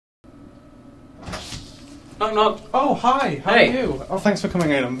Knock, knock. Oh, hi. How are you? Oh, thanks for coming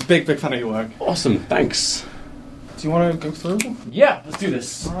in. I'm a big fan of your work. Awesome, thanks. Do you want to go through? Yeah, let's do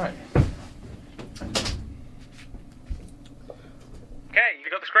this. All right. Okay, you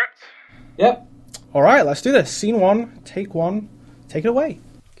got the script? Yep. All right, let's do this. Scene 1, take 1. Take it away.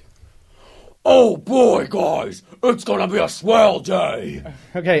 Oh boy, guys, it's gonna be a swell day.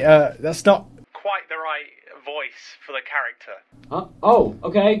 Okay, that's not... Quite the right voice for the character. Huh? Oh,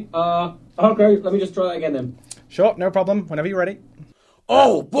 okay. Okay, let me just try that again then. Sure, no problem. Whenever you're ready.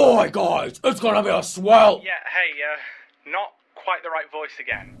 Oh boy, guys, it's gonna be a swell... Yeah, hey, not quite the right voice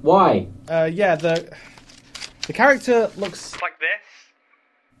again. Why? Yeah, the character looks... Like this?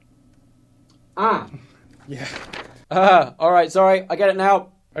 Ah. Yeah. Alright, sorry, I get it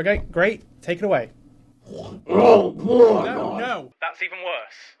now. Okay, great. Take it away. Oh boy, No, no. That's even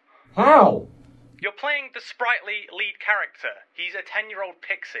worse. How? You're playing the sprightly lead character. He's a 10-year-old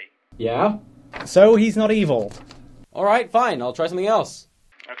pixie. Yeah? So he's not evil. Alright, fine, I'll try something else.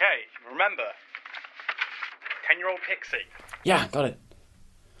 Okay, remember. 10-year-old pixie. Yeah, got it.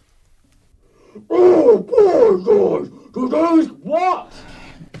 Oh boy, guys, today's... What?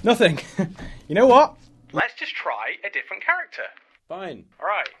 Nothing. You know what? Let's just try a different character. Fine.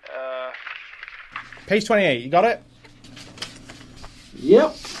 Alright, Page 28, you got it?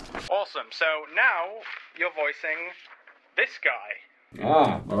 Yep. awesome. So now you're voicing this guy.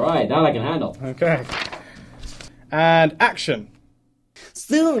 Ah, alright, that I can handle. Okay. And action.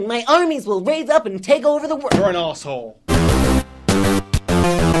 Soon, my armies will raise up and take over the world. You're an arsehole.